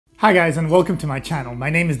Hi guys, and welcome to my channel.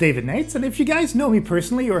 My name is David Nates, and if you guys know me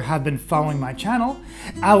personally or have been following my channel,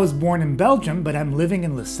 I was born in Belgium, but I'm living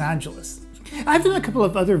in Los Angeles. I've done a couple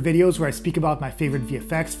of other videos where I speak about my favorite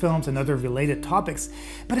VFX films and other related topics,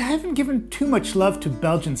 but I haven't given too much love to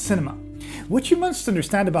Belgian cinema. What you must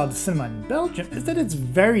understand about the cinema in Belgium is that it's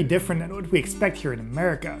very different than what we expect here in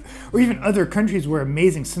America, or even other countries where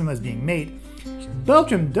amazing cinema is being made.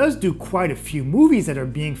 Belgium does do quite a few movies that are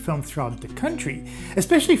being filmed throughout the country,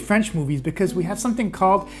 especially French movies, because we have something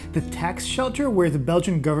called the tax shelter, where the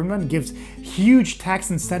Belgian government gives huge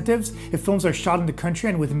tax incentives if films are shot in the country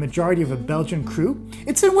and with a majority of a Belgian crew.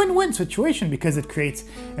 It's a win-win situation because it creates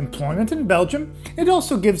employment in Belgium. It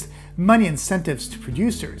also gives money incentives to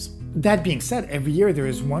producers. That being said, every year there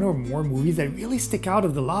is one or more movies that really stick out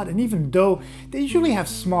of the lot, and even though they usually have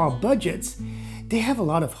small budgets, they have a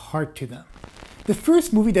lot of heart to them. The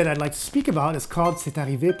first movie that I'd like to speak about is called C'est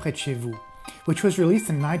arrivé Pret De Chez Vous, which was released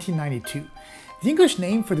in 1992. The English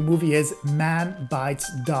name for the movie is Man Bites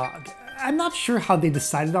Dog. I'm not sure how they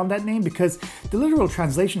decided on that name because the literal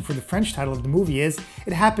translation for the French title of the movie is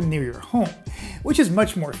It Happened Near Your Home, which is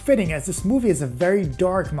much more fitting as this movie is a very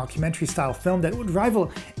dark mockumentary style film that would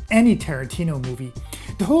rival any Tarantino movie.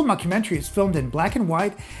 The whole mockumentary is filmed in black and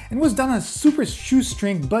white and was done on a super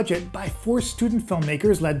shoestring budget by 4 student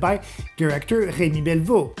filmmakers led by director Remy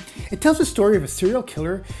Belvaux. It tells the story of a serial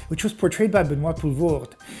killer which was portrayed by Benoit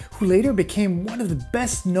Poelvoorde, who later became one of the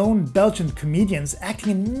best known Belgian comedians,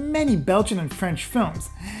 acting in many Belgian and French films.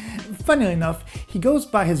 Funnily enough, he goes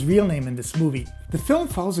by his real name in this movie. The film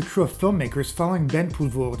follows a crew of filmmakers following Ben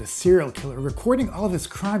Poelvoorde, a serial killer, recording all of his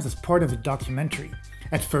crimes as part of a documentary.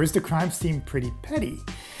 At first, the crimes seem pretty petty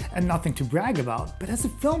and nothing to brag about, but as the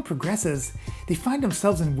film progresses, they find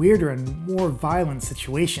themselves in weirder and more violent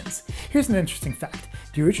situations. Here's an interesting fact.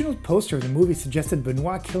 The original poster of the movie suggested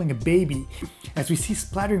Benoit killing a baby, as we see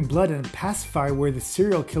splattering blood and a pacifier where the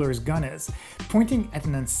serial killer's gun is, pointing at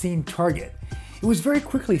an unseen target. It was very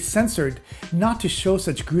quickly censored not to show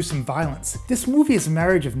such gruesome violence. This movie is a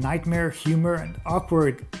marriage of nightmare, humor, and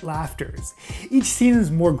awkward laughters. Each scene is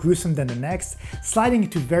more gruesome than the next, sliding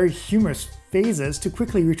into very humorous phases to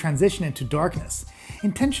quickly retransition into darkness.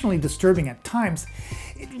 Intentionally disturbing at times,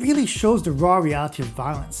 it really shows the raw reality of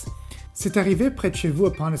violence. C'est arrivé Pret De Chez Vous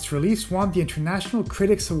upon its release won the International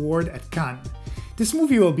Critics Award at Cannes. This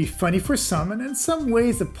movie will be funny for some and in some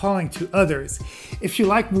ways appalling to others. If you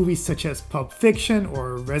like movies such as Pulp Fiction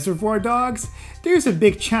or Reservoir Dogs, there's a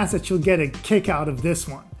big chance that you'll get a kick out of this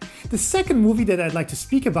one. The second movie that I'd like to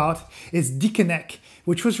speak about is Dikkenek,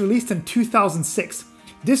 which was released in 2006.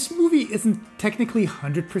 This movie isn't technically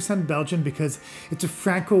 100% Belgian because it's a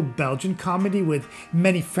Franco-Belgian comedy with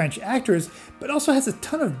many French actors, but also has a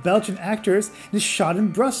ton of Belgian actors and is shot in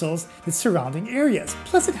Brussels and surrounding areas.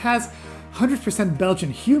 Plus it has 100% Belgian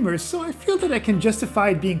humor, so I feel that I can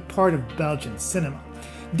justify it being part of Belgian cinema.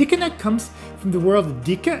 Dikkenek comes from the word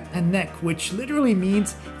dikke and nek, which literally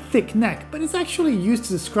means thick neck, but is actually used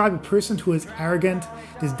to describe a person who is arrogant,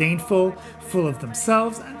 disdainful, full of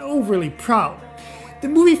themselves, and overly proud. The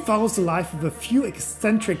movie follows the life of a few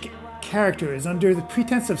eccentric characters under the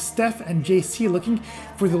pretense of Steph and JC looking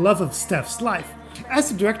for the love of Steph's life. As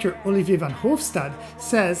the director Olivier van Hoofstad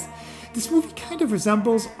says, this movie kind of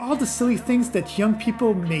resembles all the silly things that young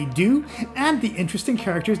people may do and the interesting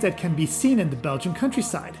characters that can be seen in the Belgian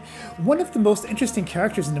countryside. One of the most interesting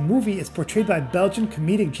characters in the movie is portrayed by Belgian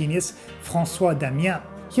comedic genius François Damien.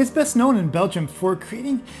 He is best known in Belgium for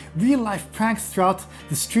creating real-life pranks throughout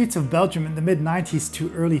the streets of Belgium in the mid-90s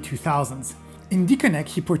to early 2000s. In Dikkenek,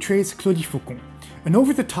 he portrays Claudie Faucon, an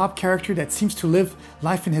over-the-top character that seems to live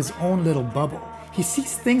life in his own little bubble. He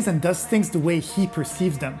sees things and does things the way he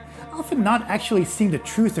perceives them, often not actually seeing the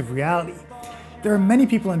truth of reality. There are many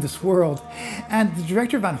people in this world, and the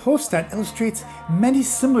director Van Hoofstad illustrates many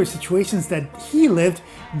similar situations that he lived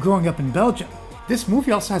growing up in Belgium. This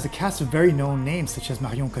movie also has a cast of very known names such as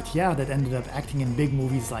Marion Cotillard that ended up acting in big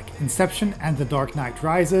movies like Inception and The Dark Knight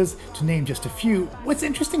Rises, to name just a few. What's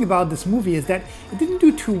interesting about this movie is that it didn't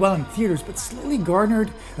do too well in theaters but slowly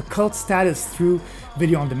garnered a cult status through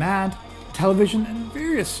video on demand, television, and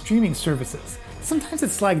various streaming services. Sometimes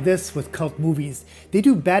it's like this with cult movies. They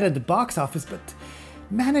do bad at the box office but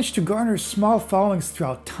manage to garner small followings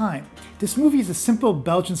throughout time. This movie is a simple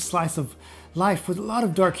Belgian slice of life with a lot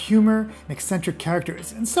of dark humor and eccentric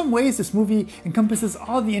characters. In some ways, this movie encompasses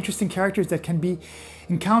all the interesting characters that can be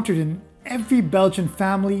encountered in every Belgian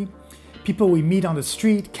family, people we meet on the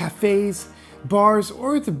street, cafes, bars,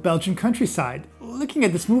 or the Belgian countryside. Looking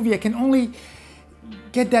at this movie, I can only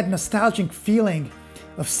get that nostalgic feeling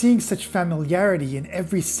of seeing such familiarity in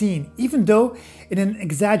every scene, even though in an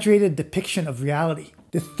exaggerated depiction of reality.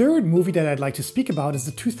 The third movie that I'd like to speak about is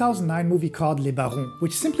the 2009 movie called Les Barons,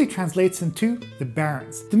 which simply translates into The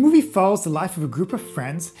Barons. The movie follows the life of a group of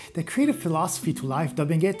friends that create a philosophy to life,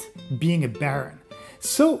 dubbing it being a baron.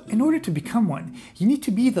 So, in order to become one, you need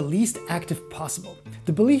to be the least active possible.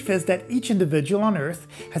 The belief is that each individual on Earth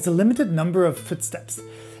has a limited number of footsteps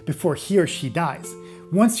before he or she dies.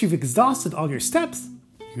 Once you've exhausted all your steps,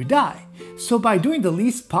 you die. So by doing the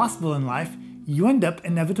least possible in life, you end up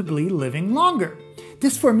inevitably living longer.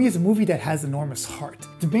 This for me is a movie that has enormous heart.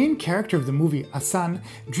 The main character of the movie, Hassan,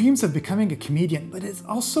 dreams of becoming a comedian, but is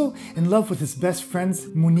also in love with his best friend's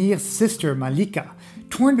Munir's sister, Malika.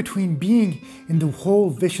 Torn between being in the whole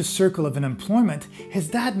vicious circle of unemployment, his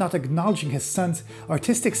dad not acknowledging his son's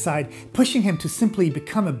artistic side, pushing him to simply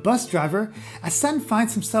become a bus driver, Hassan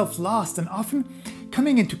finds himself lost and often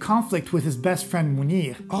coming into conflict with his best friend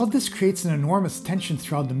Munir. All this creates an enormous tension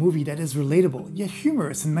throughout the movie that is relatable, yet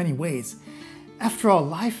humorous in many ways. After all,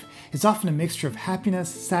 life is often a mixture of happiness,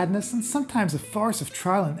 sadness, and sometimes a farce of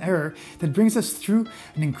trial and error that brings us through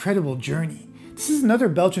an incredible journey. This is another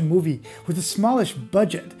Belgian movie with a smallish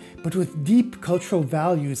budget, but with deep cultural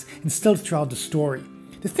values instilled throughout the story.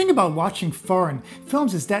 The thing about watching foreign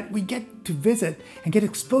films is that we get to visit and get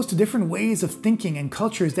exposed to different ways of thinking and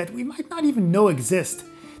cultures that we might not even know exist.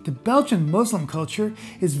 The Belgian Muslim culture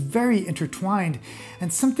is very intertwined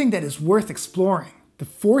and something that is worth exploring. The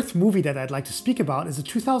fourth movie that I'd like to speak about is a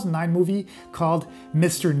 2009 movie called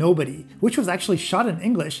Mr. Nobody, which was actually shot in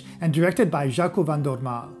English and directed by Jacques van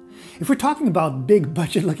Dormaal. If we're talking about big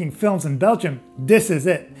budget looking films in Belgium, this is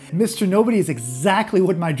it. Mr. Nobody is exactly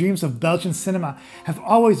what my dreams of Belgian cinema have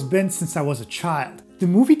always been since I was a child. The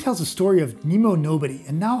movie tells the story of Nemo Nobody,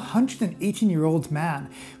 a now 118-year-old man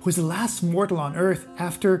who is the last mortal on Earth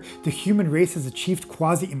after the human race has achieved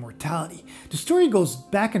quasi-immortality. The story goes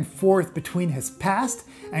back and forth between his past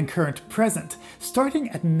and current present, starting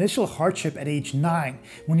at initial hardship at age 9,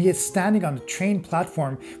 when he is standing on the train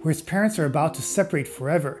platform where his parents are about to separate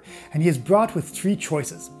forever, and he is brought with three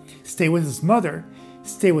choices: stay with his mother,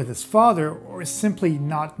 stay with his father, or simply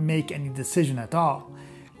not make any decision at all.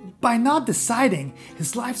 By not deciding,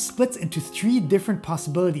 his life splits into three different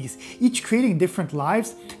possibilities, each creating different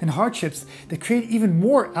lives and hardships that create even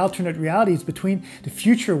more alternate realities between the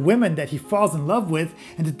future women that he falls in love with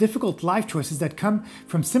and the difficult life choices that come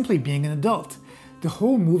from simply being an adult. The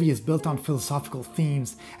whole movie is built on philosophical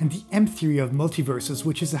themes and the M theory of multiverses,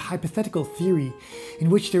 which is a hypothetical theory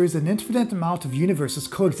in which there is an infinite amount of universes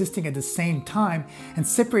coexisting at the same time and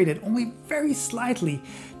separated only very slightly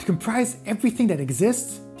to comprise everything that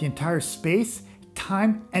exists, the entire space,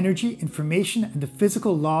 time, energy, information, and the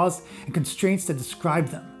physical laws and constraints that describe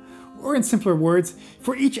them. Or in simpler words,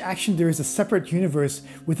 for each action there is a separate universe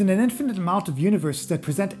within an infinite amount of universes that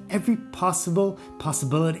present every possible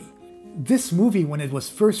possibility. This movie, when it was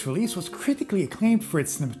first released, was critically acclaimed for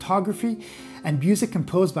its cinematography and music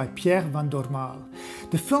composed by Pierre van Dormaal.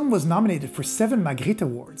 The film was nominated for 7 Magritte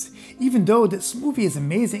Awards. Even though this movie is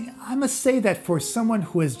amazing, I must say that for someone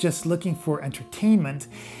who is just looking for entertainment,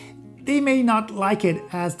 they may not like it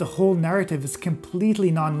as the whole narrative is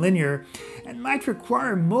completely non-linear and might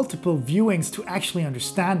require multiple viewings to actually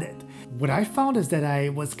understand it. What I found is that I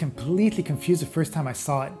was completely confused the first time I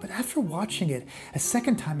saw it, but after watching it a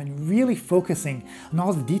second time and really focusing on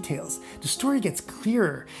all the details, the story gets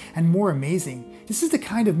clearer and more amazing. This is the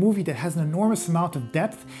kind of movie that has an enormous amount of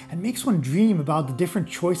depth and makes one dream about the different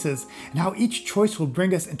choices and how each choice will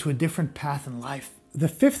bring us into a different path in life. The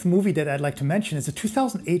fifth movie that I'd like to mention is a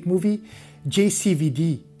 2008 movie,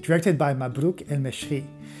 JCVD, directed by Mabrouk El Meshri,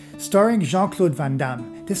 starring Jean-Claude Van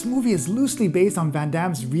Damme. This movie is loosely based on Van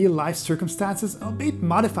Damme's real-life circumstances, albeit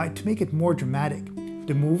modified to make it more dramatic.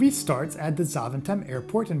 The movie starts at the Zaventem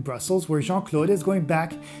airport in Brussels, where Jean-Claude is going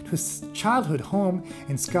back to his childhood home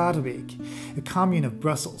in Schaerbeek, a commune of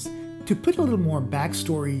Brussels. To put a little more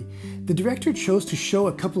backstory, the director chose to show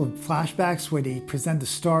a couple of flashbacks where they present the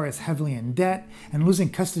star as heavily in debt and losing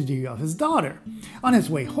custody of his daughter. On his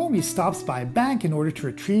way home, he stops by a bank in order to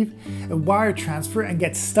retrieve a wire transfer and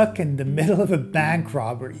gets stuck in the middle of a bank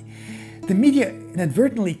robbery. The media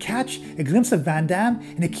inadvertently catch a glimpse of Van Damme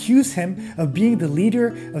and accuse him of being the leader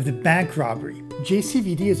of the bank robbery.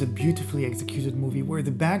 JCVD is a beautifully executed movie where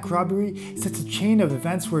the bank robbery sets a chain of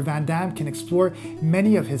events where Van Damme can explore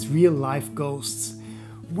many of his real-life ghosts.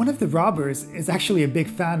 One of the robbers is actually a big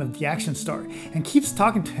fan of the action star and keeps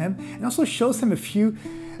talking to him and also shows him a few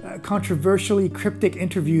controversially cryptic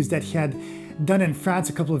interviews that he had done in France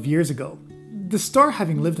a couple of years ago. The star,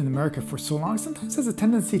 having lived in America for so long, sometimes has a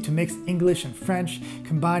tendency to mix English and French,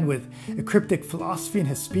 combined with a cryptic philosophy in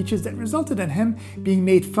his speeches that resulted in him being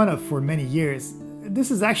made fun of for many years.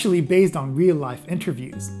 This is actually based on real-life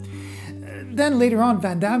interviews. Then later on,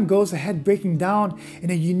 Van Damme goes ahead breaking down in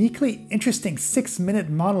a uniquely interesting 6-minute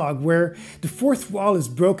monologue where the fourth wall is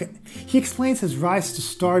broken. He explains his rise to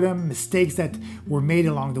stardom, mistakes that were made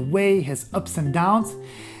along the way, his ups and downs.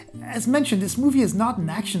 As mentioned, this movie is not an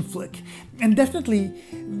action flick, and definitely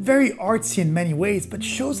very artsy in many ways, but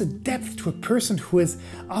shows a depth to a person who is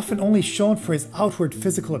often only shown for his outward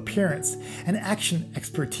physical appearance and action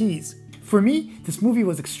expertise. For me, this movie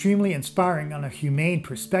was extremely inspiring on a humane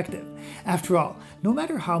perspective. After all, no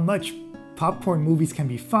matter how much popcorn movies can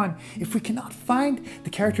be fun, if we cannot find the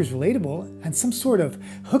characters relatable and some sort of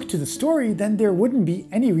hook to the story, then there wouldn't be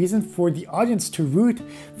any reason for the audience to root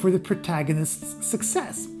for the protagonist's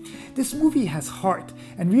success. This movie has heart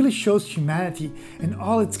and really shows humanity in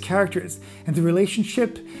all its characters and the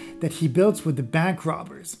relationship that he builds with the bank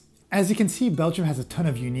robbers. As you can see, Belgium has a ton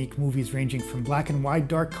of unique movies ranging from black and white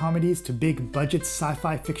dark comedies to big budget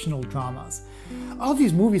sci-fi fictional dramas. All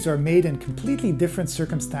these movies are made in completely different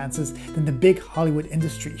circumstances than the big Hollywood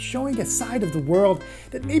industry, showing a side of the world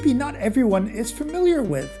that maybe not everyone is familiar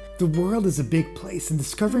with. The world is a big place, and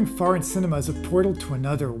discovering foreign cinema is a portal to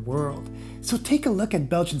another world. So take a look at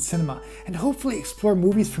Belgian cinema and hopefully explore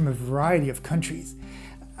movies from a variety of countries.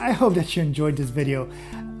 I hope that you enjoyed this video.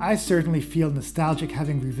 I certainly feel nostalgic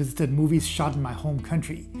having revisited movies shot in my home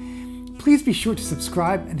country. Please be sure to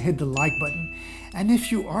subscribe and hit the like button. And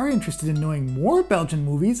if you are interested in knowing more Belgian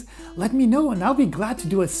movies, let me know and I'll be glad to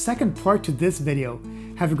do a second part to this video.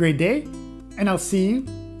 Have a great day, and I'll see you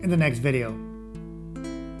in the next video.